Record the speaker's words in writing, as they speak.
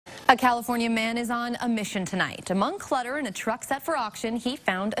A California man is on a mission tonight. Among clutter in a truck set for auction, he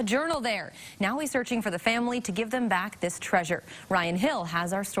found a journal there. Now he's searching for the family to give them back this treasure. Ryan Hill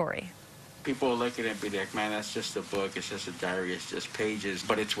has our story. People look at it and be like, man, that's just a book, it's just a diary, it's just pages,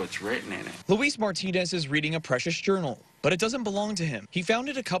 but it's what's written in it. Luis Martinez is reading a precious journal, but it doesn't belong to him. He found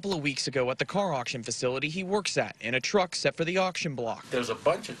it a couple of weeks ago at the car auction facility he works at in a truck set for the auction block. There's a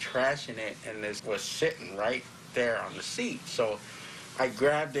bunch of trash in it, and this was sitting right there on the seat. So I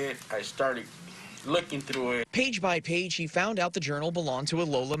grabbed it, I started looking through it. Page by page, he found out the journal belonged to a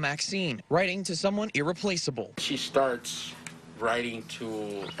Lola Maxine, writing to someone irreplaceable. She starts writing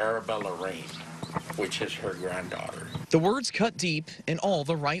to Arabella Rain, which is her granddaughter. The words cut deep in all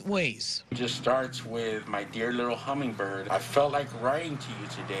the right ways. It just starts with, my dear little hummingbird, I felt like writing to you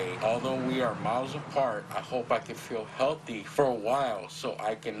today. Although we are miles apart, I hope I can feel healthy for a while so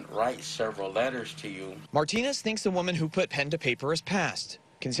I can write several letters to you. Martinez thinks the woman who put pen to paper has passed,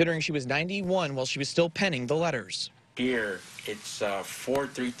 considering she was 91 while she was still penning the letters. Here, it's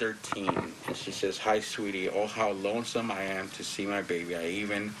 4/3/13, and she says, hi, sweetie. Oh, how lonesome I am to see my baby. I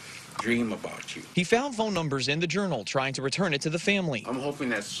even dream about you. He found phone numbers in the journal, trying to return it to the family. I'm hoping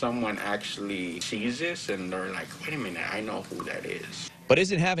that someone actually sees this and they're like, wait a minute, I know who that is. But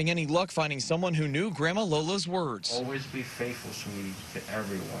isn't having any luck finding someone who knew Grandma Lola's words. Always be faithful, sweetie, to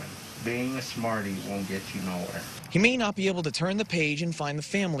everyone. Being a smarty won't get you nowhere. He may not be able to turn the page and find the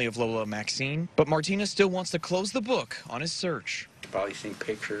family of Lola Maxine, but Martinez still wants to close the book on his search. Probably seen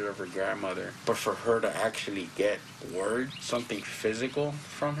pictures of her grandmother, but for her to actually get word, something physical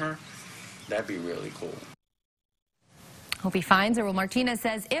from her, that'd be really cool. Hope he finds her. Well, Martinez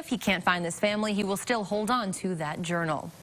says if he can't find this family, he will still hold on to that journal.